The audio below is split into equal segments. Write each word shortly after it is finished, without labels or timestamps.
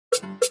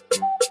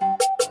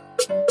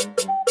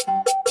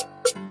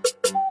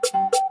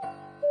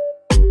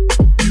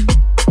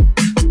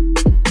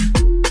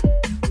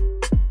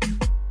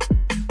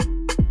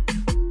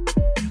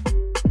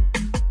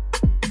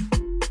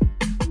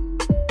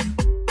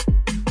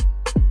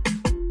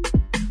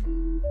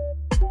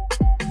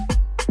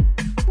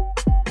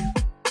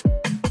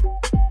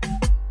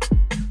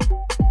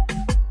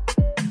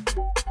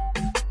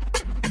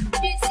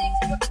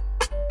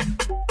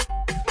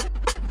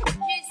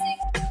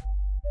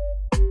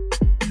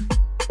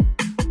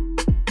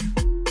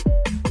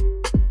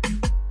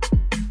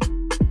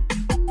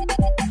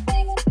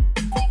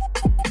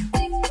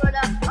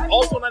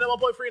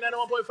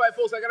1.5,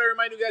 folks. I gotta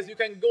remind you guys, you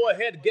can go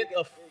ahead, get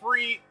a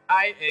free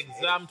eye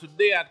exam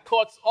today at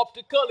Courts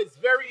Optical. It's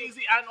very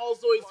easy and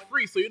also it's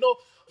free. So you know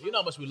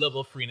how much we love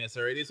our freeness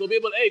already. So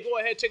people, hey, go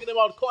ahead, check them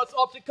out. Courts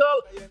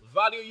Optical,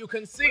 value you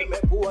can see.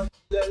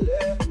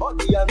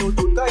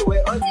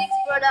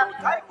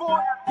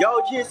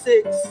 Yo,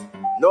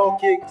 G6, no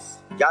kicks,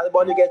 gal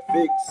body get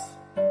fixed.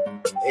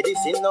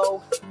 Edison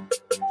now,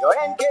 yo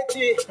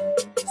NKT.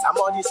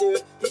 Somebody say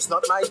it's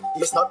not my.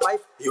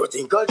 You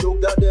think I joke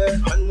that there?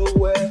 I know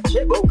where.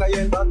 Cheboka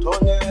yen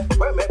batone.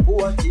 Where me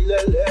poor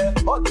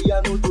tilele. Odi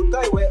anu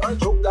tutai where I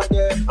joke that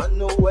there. I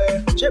know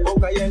where.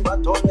 Cheboka yen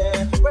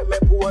batone. Where me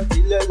poor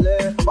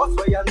tilele.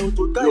 Also anu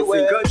tutai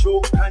where. You think I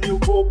joke? Can you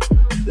cope?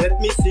 Let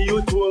me see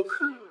you talk.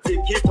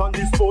 Take it on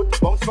the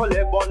spot, bounce for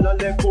the ball on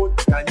the court.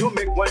 Can you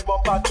make one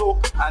bumper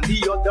talk and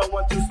the other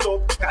one to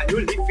stop? Can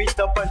you lift it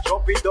up and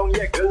chop it down,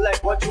 yeah girl,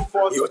 like what you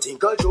fought? You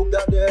think I joke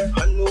that there?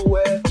 I know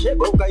where.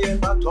 Cheboka yen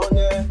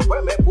batone.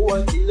 Where me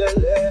poor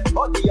tilele.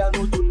 Odi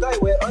anu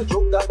tutai where I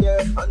joke that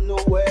there. I know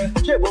where.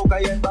 Cheboka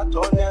yen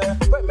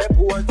batone. Where me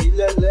poor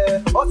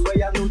tilele. Also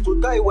anu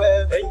tutai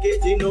where.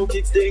 NKT no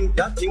kicks thing.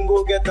 That thing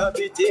go get a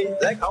beating.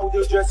 Like how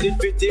the dress is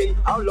fitting.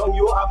 How long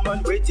you have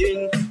man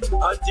waiting?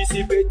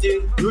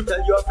 Anticipating. You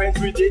tell your friends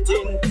we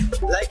dating.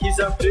 Like it's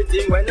a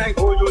fleeting. When I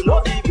go you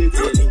know debating.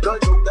 You think I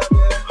joke that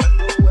there? I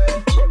know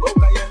where.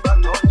 Cheboka yen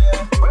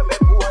batone. Where me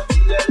poor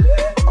tilele.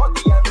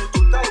 Odi anu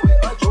tutai where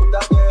I joke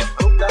that there.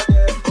 Joke that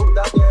there. Joke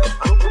that there.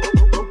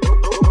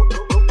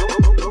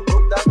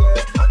 Joke that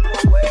there. I know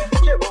where.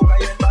 Cheboka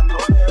yen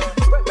batone.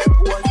 Where me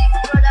poor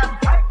tilele.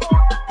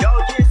 Yo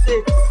G6,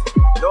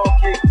 no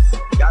kicks.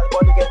 Gal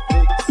body get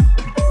fixed.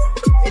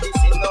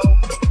 Edison now.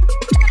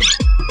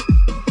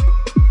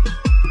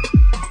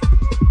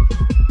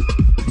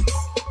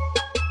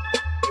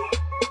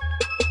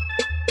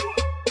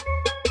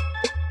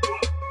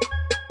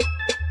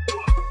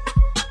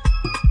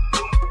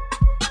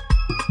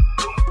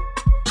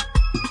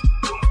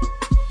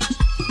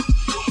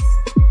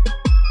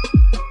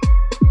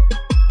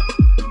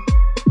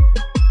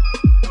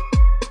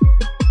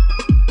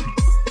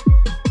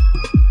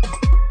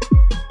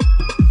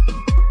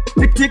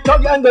 Tick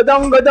tock and go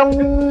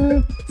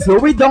down.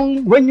 Slow it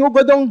down when you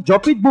go down.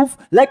 Drop it boof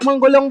like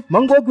Mango Long,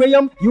 Mango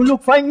Graham. You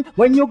look fine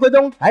when you go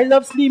down. I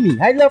love Slimmy,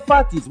 I love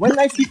fatties. When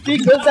I see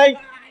figures, I.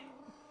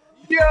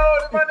 Yo,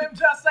 the man named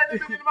Jastar, the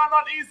man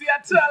not easy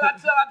at all.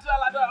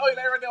 Oh, let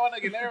me run that one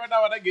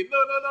again.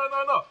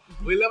 No.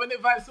 We're loving the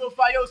vibe so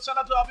far. Yo, shout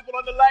out to our people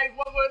on the live.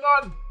 What's going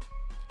on?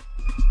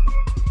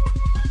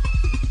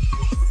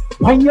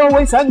 Wind your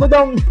waist and go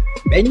down.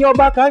 Bend your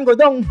back and go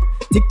down.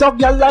 TikTok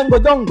y'all and go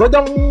down.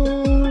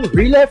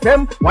 Real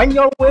FM, wind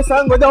your waist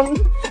and go down.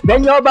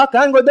 Bend your back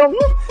and go down.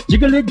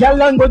 Jiggle it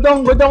y'all and go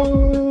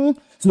down.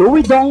 Slow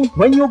it down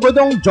when you go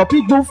down. Drop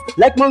it boof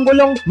like Mango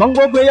Long,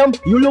 Mango Graham.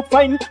 You look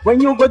fine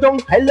when you go down.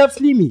 I love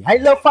Slimmy, I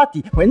love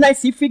fatty. When I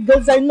see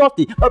figures, I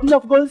naughty. Up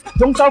north girls,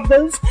 down south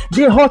girls,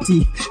 they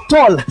hotty.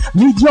 Tall,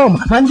 medium,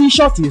 and the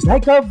shorties.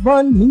 Like a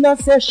van in a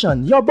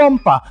session. Your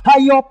bumper,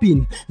 high up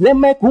in. Let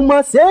me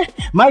kuma say,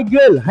 my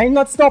girl, I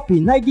not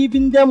stopping. I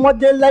giving them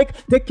what they like.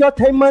 Take your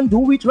time and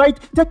do it right.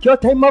 Take your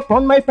time up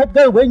on my pet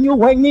girl. When you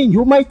whining,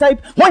 you my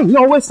type. Wind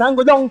your waist and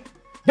go down.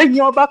 Bend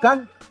your back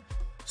and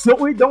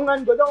slow it down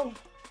and go down.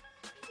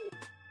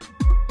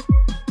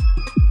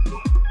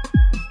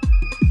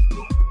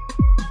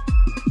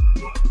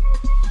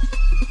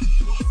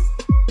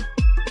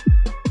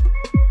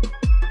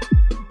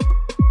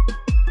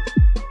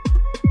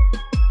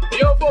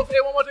 Yo, folks, hey,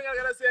 one more thing I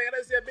gotta say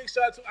a big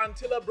shout out to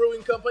Antilla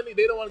Brewing Company.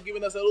 They don't want to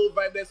give us a little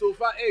vibe there so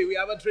far. Hey, we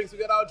have our drinks, we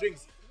got our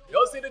drinks.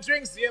 Y'all see the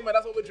drinks? Yeah, man,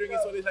 that's what we're drinking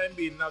for the time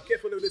being. Now,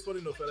 careful with this one,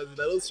 you know, fellas. It's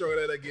a little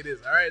stronger than it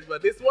is. All right,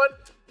 but this one,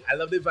 I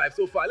love the vibe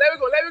so far. Let me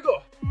go.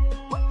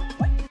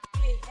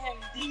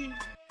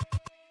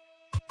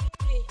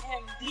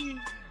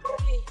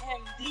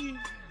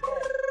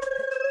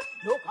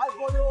 No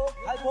calpolo,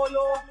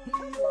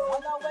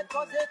 Ana wet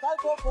cause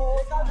calcoco,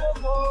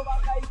 calcoco,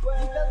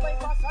 little way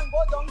fast and go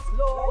down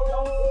slow.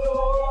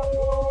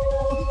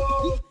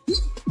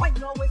 Wind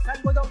your waist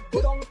and go down,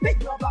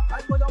 bend your back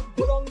and go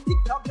down,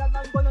 TikTok girl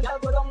and go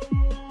down.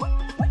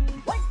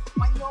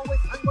 Wind your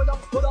waist and go down,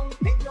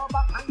 bend your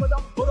back and go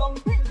down,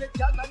 tickle it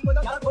girl and go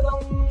down.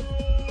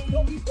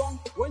 Drop it down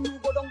when you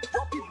go down,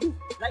 drop it blue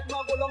like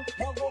Mango Long,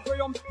 Mango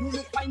Graham. You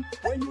look fine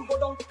when you go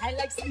down. I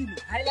like Slimmy,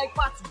 I like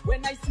fatty.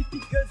 When I see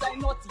big girls, I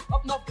naughty.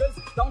 Up north girls,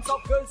 down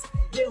south girls,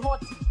 they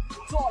hotty.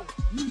 Tall,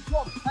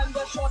 medium, and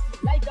the shorty.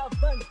 Like a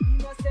van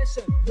in a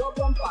session, your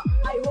bumper,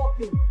 I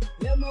hopping.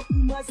 Let me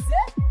kuma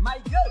say, my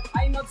girl,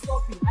 I not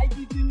stopping. I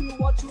giving you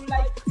what you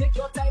like. Take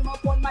your time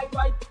up on my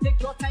ride.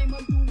 Take your time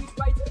and do it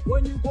right.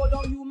 When you go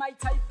down, you my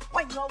type.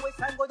 Wind your waist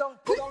and go down,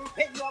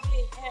 bend your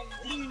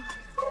AMD.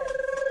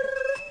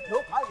 No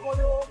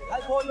calpolo,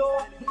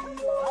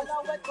 Ana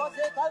wet cause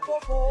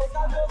calcoco,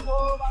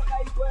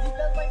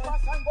 little way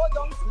fast and go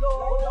down slow.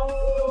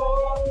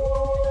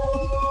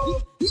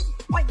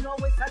 Wind your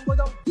waist and go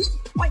down,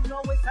 wind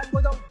your waist and go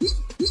down,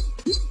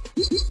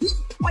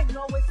 wind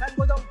your waist and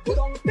go down,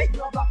 bend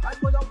your back and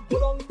go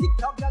down,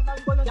 TikTok girl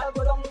and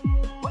go down.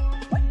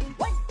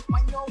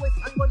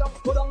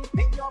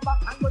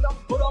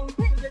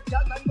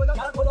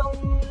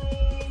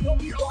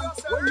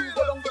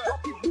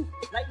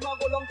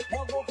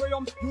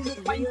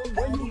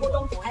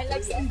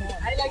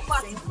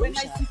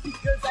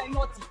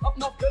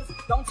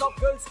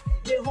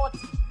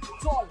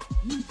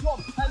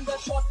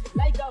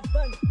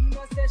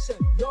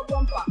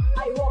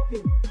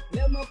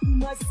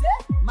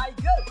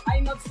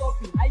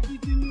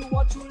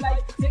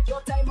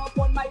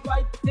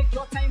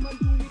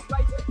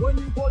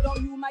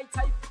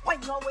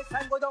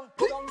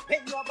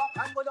 your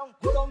back and go down,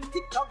 go down.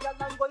 TikTok, y'all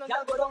and go down,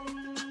 y'all go down.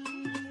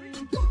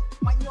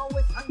 Mind your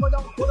waist and go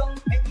down, go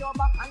down. Bend your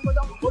back and go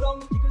down, go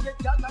down. Jiggle it,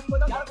 y'all and go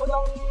down, y'all go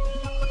down.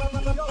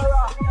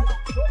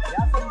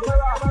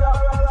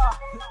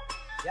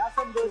 Yeah,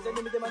 some girls and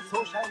them on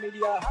social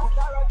media.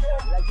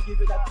 Like to give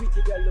you that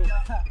pretty girl look.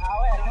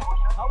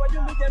 How are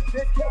you with them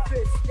face to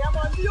face? Yeah,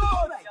 man, you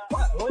alright.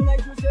 All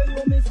night you say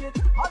you miss it.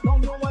 How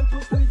long you want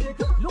to squeeze it?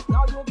 Look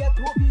now you get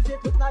to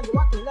visit. Look now you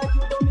acting like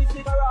you don't miss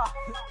it.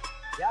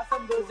 Yeah,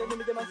 some girls and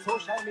them on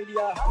social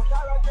media.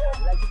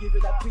 Like to give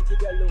you that pretty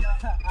girl look.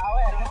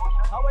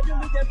 How are you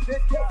with them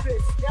face to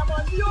face? Yeah,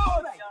 man, you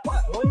alright.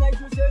 All night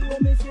you say you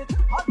miss it.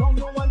 How long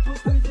you want to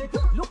squeeze it?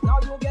 Look now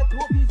you get to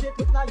visit.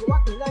 Look now you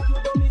acting like you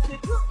don't miss it.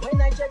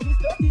 When I check this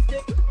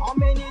statistic, how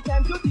many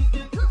times you did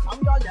it?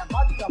 Some girls them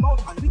body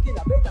about and wicked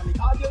a bit and me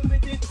arguing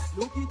with it.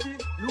 Look at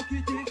it, look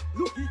at it,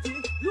 look at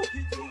it, look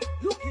at it,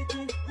 look at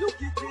it,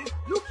 look at it,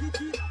 look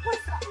at it.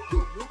 What's that?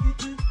 Look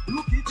at it,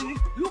 look at it,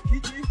 look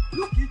at it,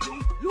 look at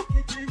it, look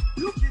at it,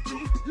 look at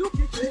it, look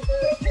at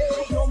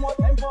it. No more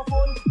time for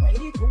fun. When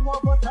the two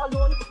of us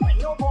alone, when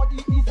your body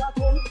is at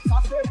home, ça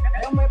c'est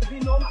me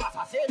pinum,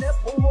 ça c'est le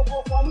promo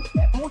pour femme.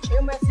 Et muche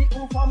me si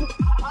ou femme,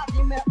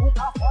 party me ou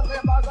ka fond le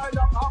bagay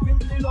la ka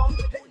pimpli long.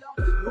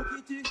 Look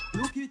at it,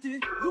 look at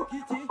it, look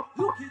at it,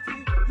 look at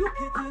it, look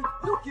at it,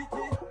 look at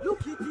it,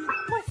 look at it.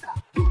 What's that?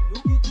 Look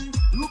at it,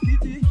 look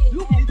at it,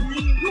 look at it,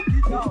 look at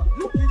it,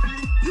 look at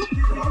it, look at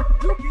it,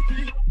 look at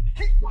it.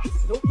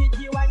 Look at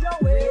you on your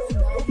way,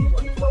 look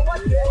at you over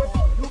there,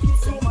 look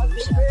at you on the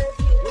face,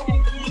 look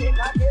at you in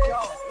that day,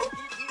 look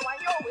at you on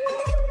your way,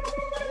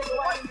 look at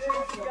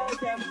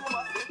you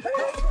on the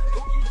face,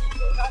 look at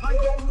you on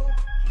your way.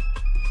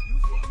 You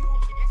see you,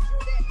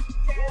 yesterday,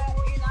 yeah,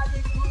 in a the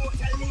crew,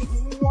 tell me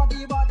who are the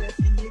baddest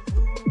in the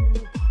crew.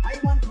 I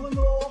want to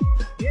know,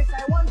 yes I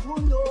want to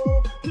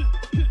know,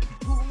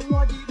 who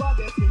are the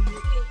baddest in the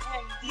crew.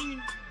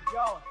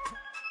 Yo.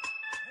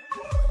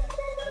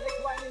 Let's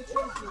wind in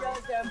change the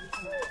girls them.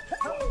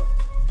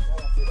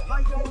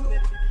 My girl,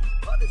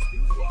 baddest you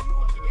see you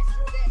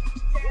yesterday.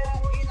 Yeah,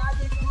 in a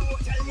the crew.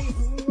 Tell me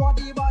who are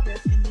the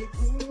baddest in the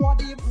crew? Who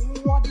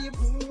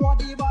are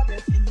the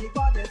baddest in the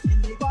baddest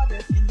in the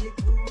baddest in the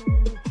crew?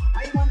 I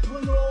want to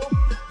know.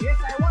 Yes,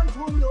 I want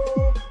to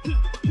know.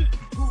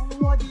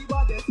 Who are the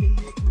baddest in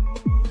the crew?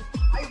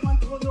 I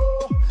want to know.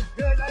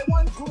 Girl, I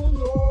want to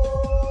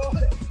know.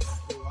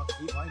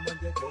 I'm on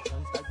the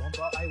questions like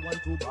bumper, I want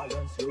to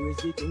balance. Here is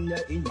the thing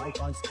there in my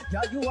pants.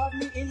 Yeah, you have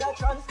me in a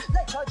trance,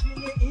 like a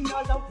genie in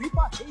a lamp. We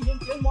party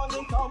until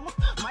morning come.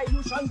 My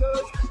illusion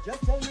girls,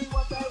 just tell me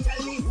what I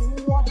tell me.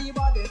 Who are the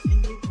baddest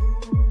in the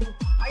crew?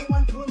 I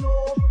want to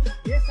know.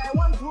 Yes, I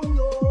want to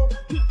know.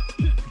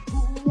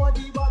 Who are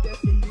the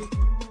baddest in the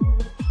crew?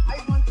 I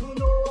want to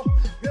know.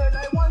 Girl,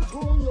 I want to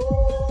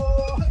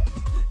know.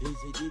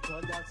 Is it the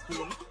girl that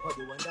spin, or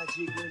the one that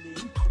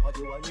jiggling, or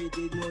the one with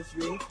the nose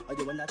ring, or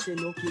the one that say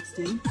no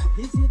kickstand?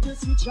 Is it the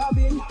switch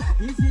robin?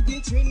 Is it the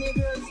trini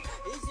girls?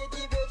 Is it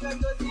the veteran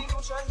girls, the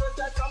illusion girls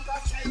that come to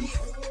tell me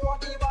who are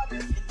the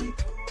baddest in the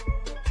crew?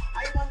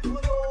 I want to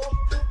know.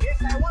 Yes,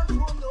 I want to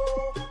know.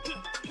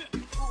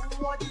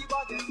 Who are the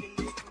baddest in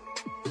the crew?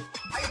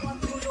 I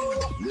want to know.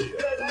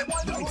 Girl, I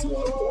want to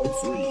know.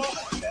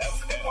 Who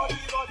are the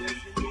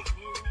baddest in the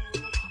crew?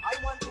 I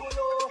want to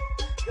know.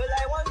 Girl,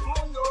 I want to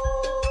know.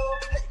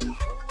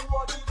 Who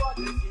are the baddest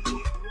in the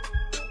crew?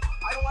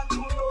 I want to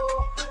know.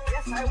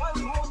 Yes, I want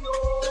to know.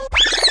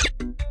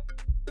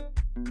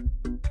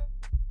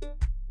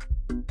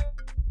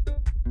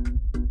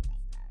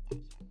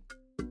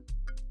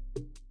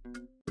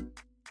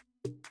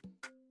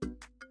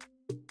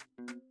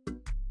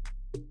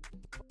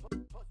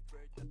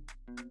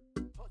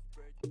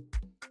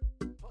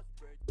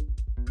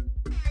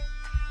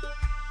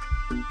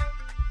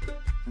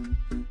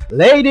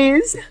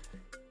 Ladies,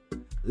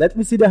 let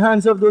me see the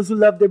hands of those who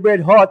love the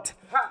bread hot.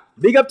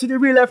 Big up to the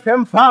Real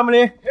FM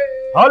family.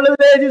 All the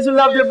ladies who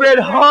love the bread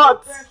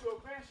hot.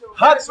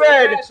 Hot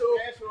bread.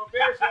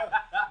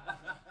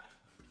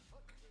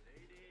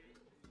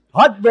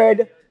 Hot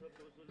bread.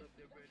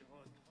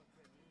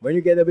 When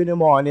you get up in the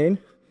morning,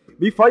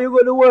 before you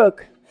go to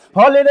work,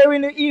 holiday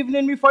in the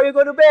evening before you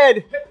go to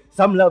bed.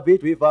 Some love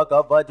it with a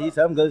cup of tea,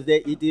 some girls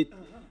they eat it.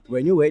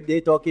 When you wait, they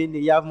talking,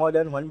 they have more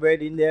than one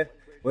bread in there.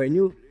 When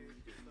you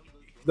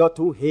got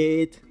to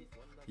hate,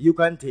 you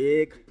can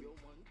take.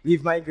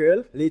 Leave my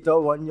girl, later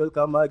on you'll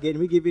come again.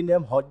 We giving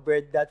them hot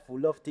bread that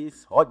full of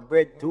taste. Hot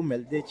bread to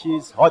melt the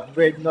cheese. Hot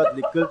bread, not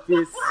little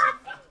piece.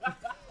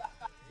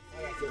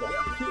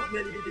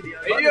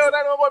 Hey, yo,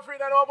 that one boy 3,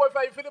 that one boy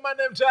 5. You feeling my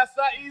name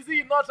Jastar?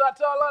 Easy, not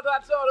at all, not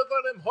at all. Look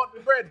at them hot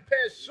bread,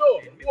 pear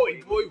show.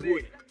 Boy.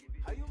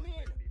 How you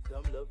mean?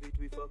 love it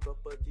with a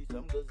cup of tea,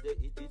 some girls they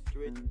eat it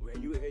straight.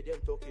 When you hear them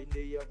talking,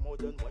 they have more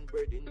than one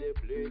bread in their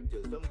plate.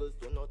 Tell some girls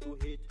turn not to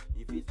hate,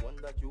 if it's one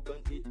that you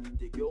can eat.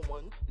 Take your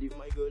one, leave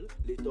my girl,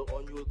 later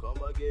on you'll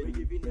come again. We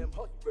giving them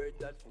hot bread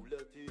that full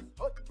of cheese,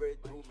 hot bread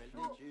to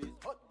melted cheese,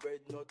 hot bread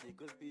not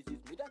tickled pieces.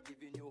 Me that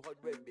giving you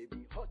hot bread,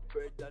 baby, hot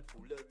bread that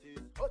full of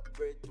cheese, hot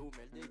bread to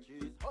melted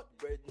cheese, hot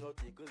bread not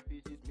tickled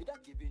pieces. Me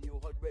that giving you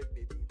hot bread,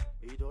 baby.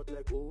 Eat hot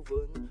like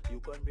oven, you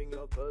can bring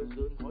your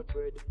cousin. Hot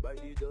bread by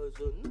the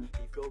dozen,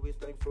 if your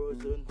waistline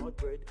frozen. Hot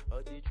bread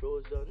at the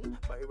chosen,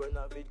 Byron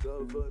have it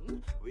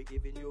govern. We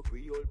giving you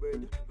Creole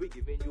bread, we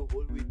giving you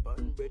whole wheat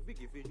pan bread, we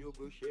giving you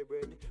brochet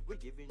bread, we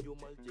giving you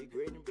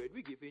multi-grain bread,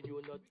 we giving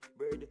you nut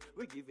bread,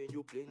 we giving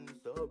you plain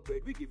sub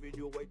bread, we giving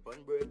you white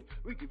pan bread,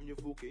 we giving you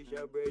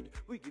focaccia bread,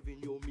 we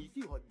giving you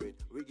meaty hot bread,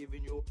 we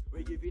giving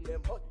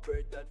them hot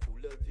bread that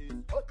full of cheese,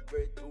 hot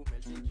bread to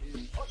melted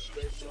cheese, hot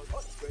bread not,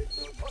 hot bread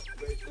not, hot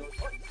bread not,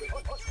 hot bread,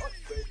 hot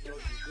bread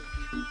not, tickled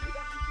pieces. We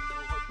that giving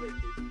you hot bread,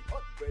 baby,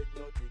 hot bread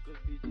not, tickled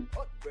pieces,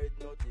 hot bread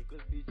not,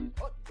 tickled pieces,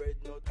 hot bread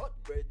not, hot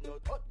bread not,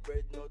 hot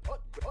bread not,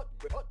 hot bread, hot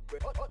bread, hot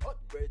bread, hot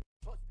bread,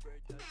 hot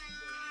bread.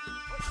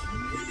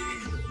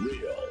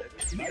 Real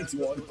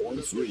 91.3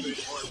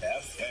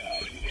 FM.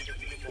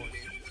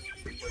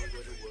 Before you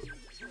go to work,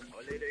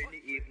 or later in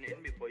the evening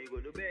before you go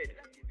to bed.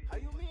 How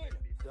you mean?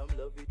 Some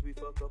love it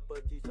with a cup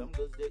of tea, some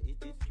girls they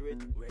eat it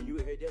straight. When you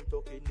hear them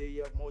talking,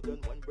 they have more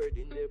than one bread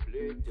in their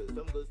plate. Tell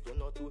some girls turn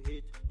not to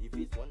hate, if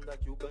it's one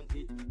that you can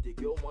eat. Take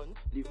your one,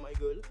 leave my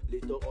girl,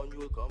 later on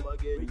you'll come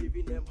again. We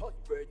giving them hot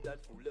bread that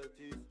full of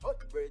cheese, hot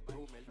bread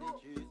to melted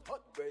cheese,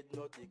 hot bread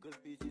not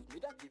tickled pieces. Me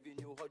that giving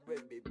you hot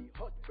bread, baby,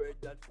 hot bread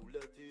that full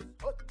of cheese,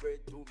 hot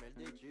bread to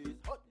melted cheese,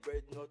 hot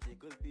bread not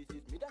tickled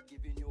pieces. Me that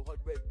giving you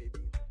hot bread,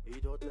 baby.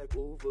 Eat hot like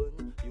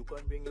oven, you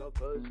can bring your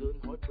cousin.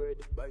 Hot bread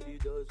by the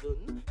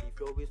dozen, if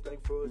your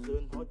waistline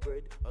frozen. Hot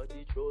bread at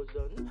the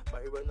chosen,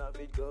 Byron have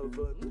it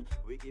govern.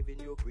 We giving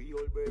you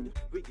Creole bread,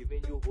 we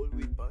giving you whole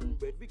wheat pan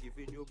bread, we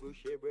giving you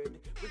brochet bread,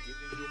 we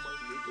giving you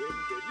multi-grain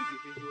bread, we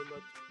giving you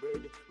nut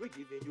bread, we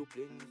giving you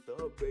plain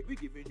sub bread, we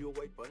giving you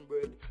white pan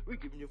bread, we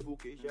giving you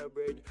focaccia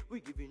bread, we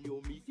giving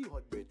you meaty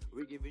hot bread,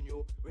 we giving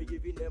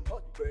them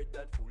hot bread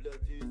that full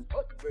of cheese,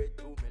 hot bread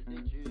to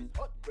melted cheese,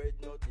 hot bread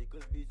not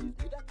tickled pieces.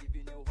 Me that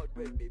giving you hot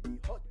bread, baby,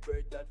 hot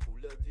bread that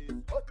full of cheese,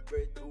 hot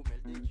bread to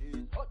melted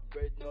cheese, hot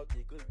bread not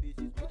tickled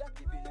pieces. Me that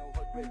giving you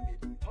hot bread,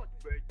 baby, hot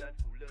bread that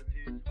full of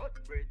cheese, hot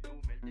bread to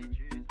melted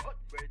cheese, hot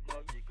bread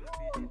not tickled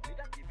pieces. Me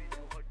that giving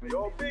you hot bread.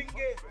 Yo,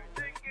 Bingy,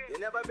 you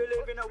never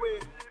believe in a way.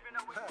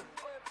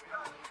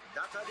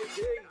 That's how the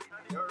thing,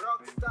 you're a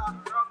rock star.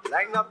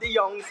 Line up the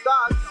young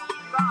stars.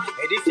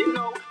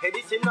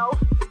 Edison now.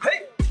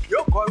 Hey,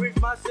 your courage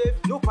massive.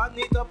 No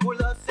panic to pull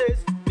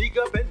assist. Big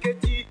up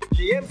NKT,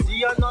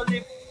 GMC and all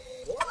it.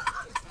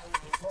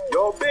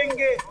 Yo,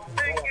 Bingy,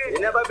 you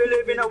never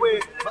believe in a way.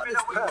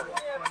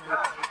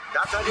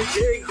 That's how the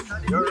thing,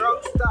 you're a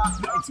rock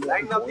star.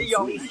 Line up the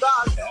young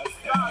stars.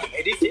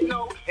 Edison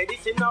now.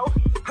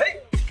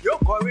 Hey, your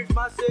courage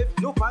massive.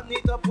 No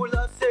panic to pull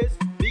assist.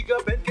 Big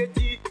up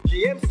NKT,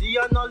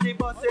 GMC and all the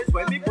bosses.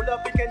 When we pull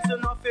up in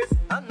Kingston office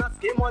and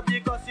ask him what the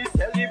cause is,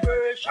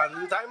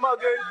 celebration time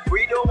again.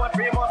 We don't want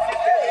famous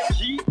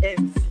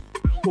GMC.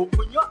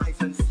 Open your eyes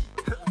and see.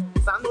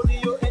 San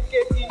Jose,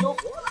 NKT, no.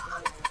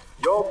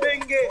 Yo,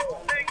 Bingy,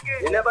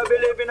 you never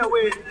believe in a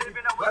way.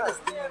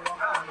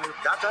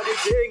 That's how the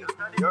thing,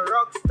 you're a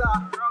rock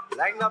star.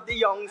 Line up the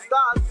young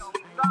stars.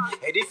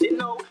 Edison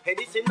now.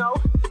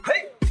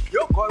 Hey,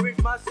 your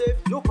courage massive.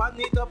 No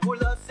panic to pull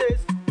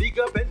assist. Big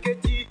up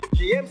NKT,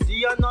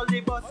 GMC and all the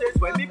bosses.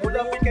 When we pull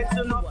up in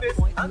Kingston office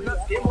and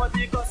ask him what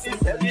the cause is,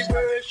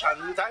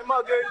 celebration time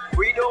again.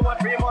 We don't want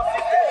famous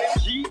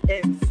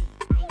GMC.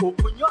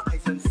 Open your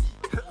eyes and see.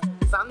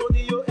 San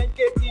Jose,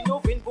 NKT, no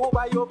fin go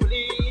by your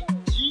play.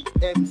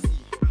 GMC,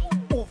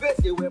 ouvre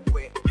ses web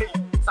way.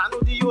 San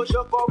Jose,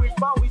 shock or we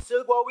found, we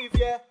still go with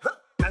yeah.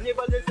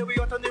 Carnival they say we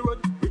out on the road.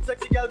 With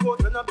sexy girl go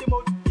turn up the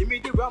mode. Give me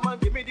the rum and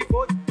give me the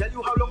food. Tell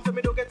you how long so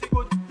me don't get it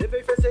good. Never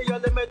if I say you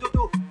let me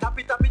do. Tap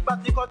it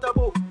back the cut a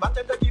bow. But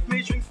them they give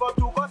me drinks for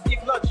two. Cause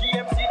if not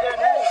GMC then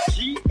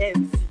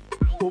GMC,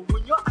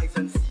 open your eyes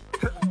and see.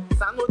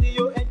 San Jose,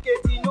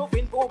 NKT, no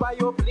fin go by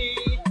your play.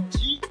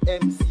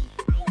 GMC,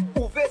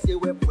 ouvre ses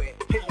web way.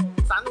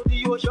 San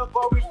Jose, shock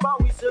or we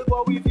found, we still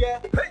go with yeah.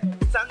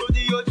 San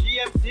Jose,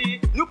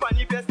 GMC, nous pas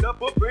ni peste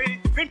pour prix.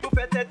 Fin pour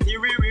faire tête,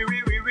 oui.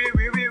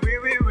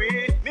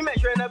 Mi mets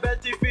jouer une belle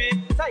TV.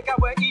 Ça y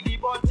est, ouais, il dit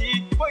bon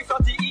ti. Boy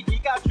sorti, il dit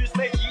cash juste,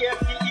 mais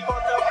GMC, il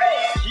contemple.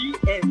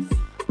 GMC,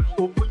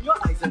 open your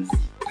eyes and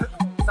see.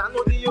 San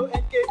Jose,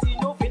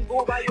 NKT, no fin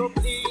go by your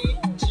play.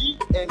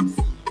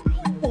 GMC,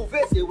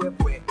 ouvre ses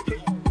web way.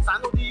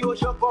 San Jose,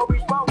 shock or we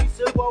found, we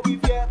still go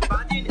with yeah.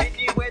 Bad in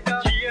any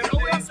weather.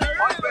 GMC,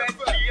 hot bread,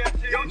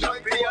 GMC, young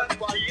champion,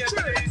 GMC.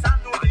 San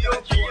Jose,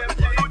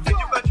 GMC, you think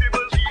you can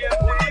dribble,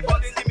 GMC.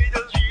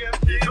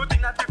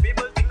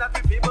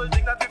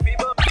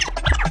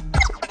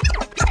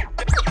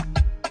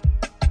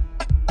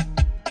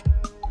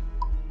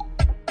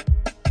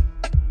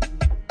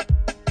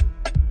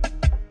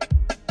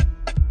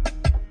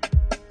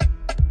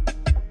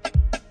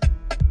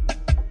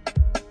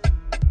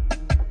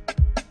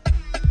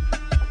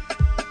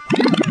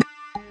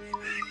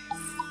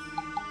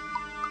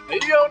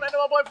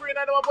 Free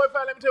 91.5.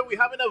 Let me tell you,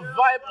 we're having a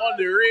vibe on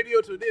the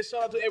radio today.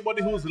 Shout out to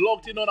everybody who's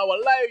locked in on our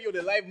live. Yo,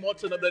 the live more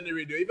turn up than the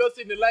radio. If you're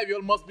seeing the live, you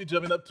all must be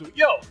jumping up too.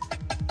 Yo!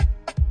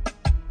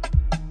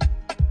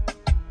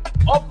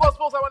 Of course,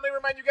 folks, I want to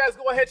remind you guys,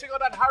 go ahead, check out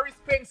that Harris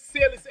Paint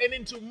sale. It's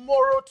ending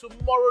tomorrow.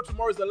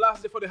 Tomorrow is the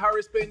last day for the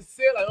Harris Paint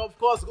sale. And of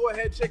course, go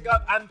ahead, check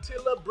out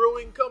Antilla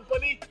Brewing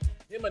Company.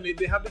 Yeah, man,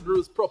 they have the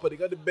brews proper. They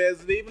got the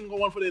best. They even go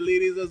one for the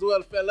ladies as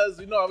well, fellas.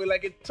 You know, we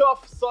like it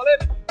tough,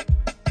 solid.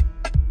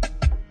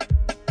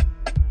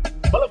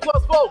 But of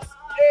course, folks,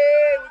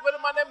 hey, we got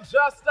a man named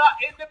Jastar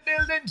in the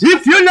building.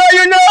 If you know,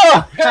 you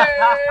know.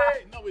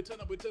 Hey, no, we turn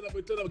up.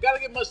 Gotta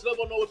give much love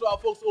on over to our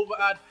folks over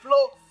at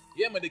Flow.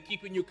 Yeah, man, they're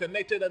keeping you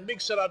connected. And big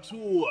shout out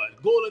to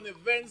Golden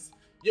Events.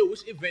 Yo,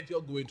 which event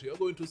you're going to? You're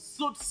going to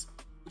Suits.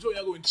 Which one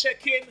you're going?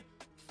 Check-in,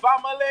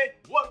 Family.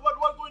 What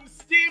going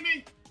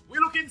steamy?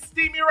 We're looking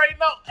steamy right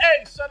now.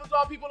 Hey, shout out to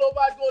our people over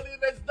at Golden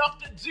Events.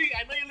 Dr. G,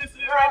 I know you're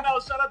listening right now.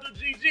 Shout out to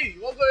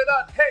GG. What's going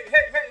on?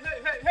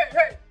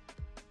 Hey.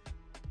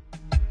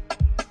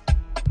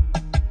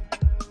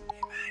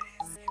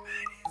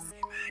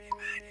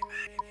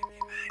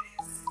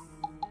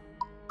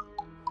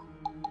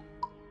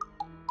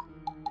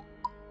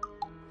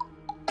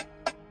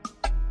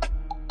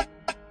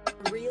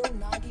 Real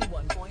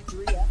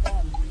 91.3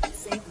 FM,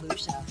 St.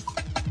 Lucia.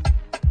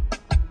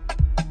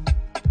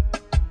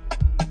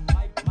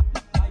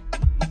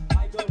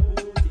 My girl,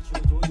 who teach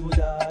you to do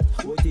that?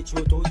 Who teach you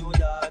to do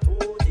that?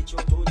 Who teach you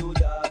to do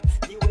that?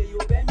 The way you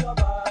bend your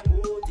back,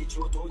 who teach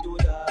you to do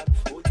that?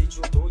 Who teach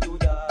you to do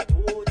that?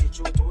 Who teach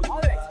you to do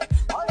that?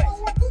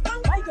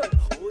 Alright, my girl,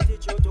 who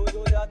teach you to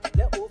do that?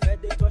 Let who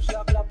fed the touch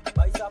your clap,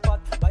 by sapat,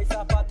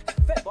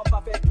 fed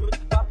bumper, fed good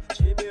pap,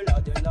 she be la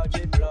de la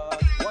J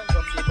blood. One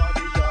drop she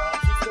body down,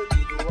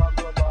 6:30 do a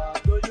go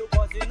back. Girl, you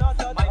causing not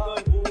a my girl,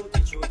 who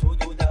teach you to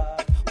do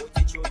that? Who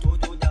teach you to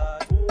do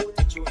that? Who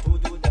teach you to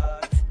do that?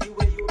 The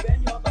way you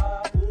bend your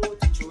back, who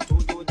teach you to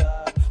do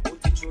that? Who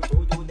teach you to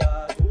do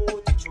that?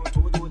 Who teach you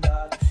to do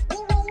that? The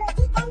way you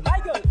kick and my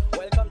girl,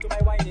 welcome to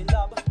my whining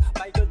lab.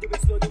 My girl, do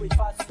it slow, do it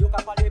fast. You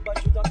can party,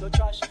 but you don't do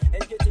trash.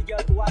 And get the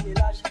girl who want the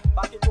lash.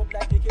 Back it up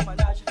like Nicki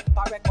Minaj.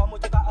 Parek, come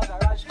to a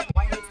garage.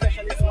 Whining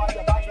specialist who have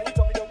the badge. When you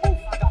talk with the move,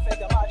 I can fed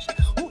the match.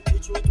 Who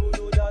teach you to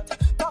do that?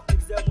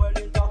 Tactics them well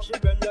in talk. She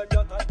bend like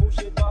that and push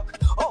it back.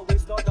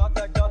 Always not that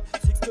like that.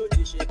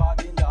 6:30 she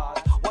bad in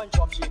that. One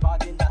drop she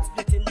bad in that.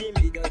 Split in the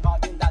middle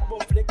bad in that.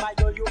 Boom flick my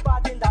girl, you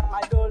bad in that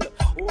my girl.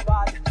 Oh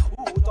bad,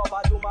 who top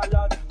I do my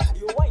lad.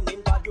 You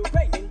whining bad, you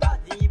grinding bad.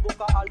 The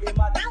book all the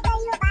mad. My girl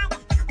you bad,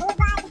 who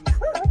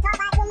top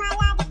I do my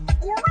lad.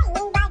 You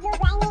whining bad, you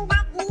grinding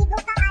bad. The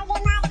book all the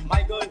mad.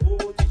 My girl,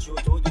 who teach you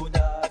to do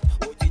that?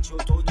 Who teach you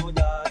to do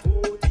that?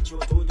 Who teach you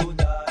to do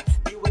that?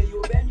 The way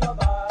you bend your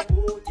back,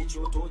 who teach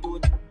you to do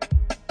that?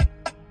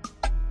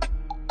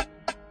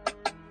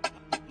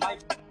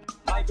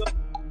 My girl,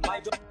 my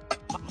girl,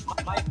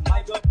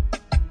 my girl,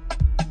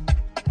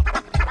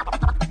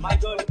 my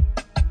girl.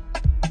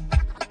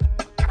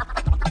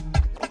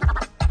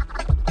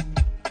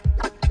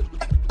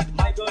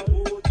 My girl,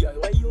 who, girl,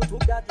 why you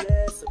took that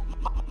lesson?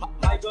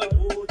 My girl,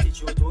 who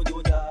teach you to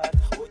do that?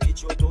 Who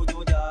teach you to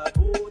do that?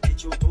 Who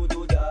teach you to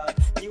do that?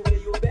 The way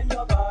you bend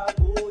your back,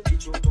 who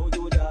teach you to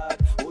do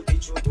that? Who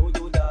teach you to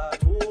do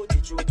that? Who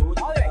teach you to do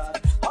that?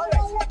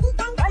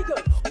 Alright, my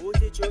girl, who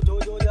teach you to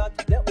do that?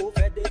 Let who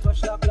fed they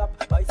touch the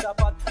clap, by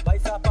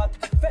sapat,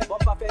 fed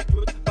bumper, fed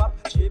good pap,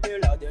 she be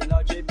la de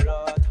la J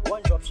blood.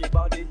 One drop she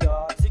body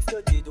dark,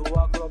 6:30 do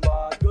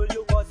acrobat. Girl,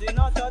 you causing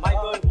not a my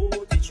girl,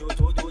 who teach you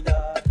to do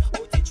that?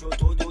 Who teach you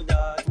to do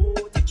that?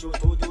 Who teach you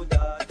to do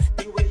that?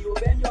 The way you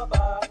bend your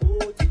back,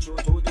 who teach you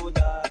to do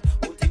that?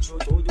 Who teach you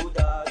to do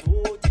that?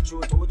 Who teach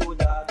you to do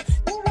that?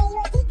 The way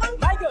you kick and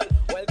my girl,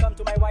 welcome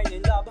to my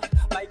whining lab.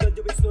 My girl,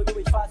 do it slow, do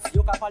it fast.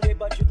 You can party,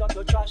 but you don't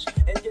do trash.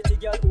 And get the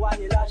girl who want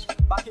the lash.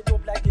 Back it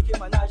up like Nicki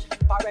Minaj.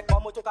 Parek,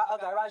 come to a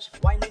garage.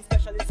 Whining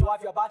specialist who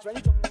have your badge. When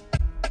you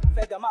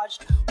fed the match.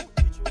 Who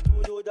teach you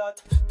to do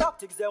that?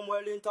 Tactics them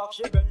well in talk.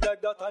 She bend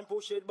like that and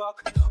push it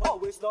back.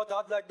 Always not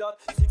hard like that.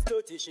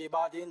 6:30 she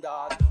bad in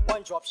that.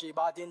 One drop she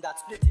bad in that.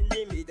 Split in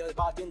the middle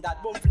bad in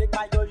that. Boom flick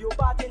my girl, you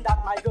bad in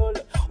that my girl.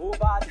 Oh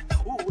bad,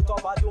 who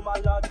top I do my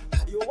lad.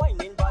 You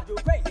whining bad, you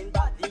grinding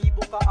bad. The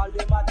book all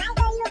the mad. My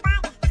girl you bad.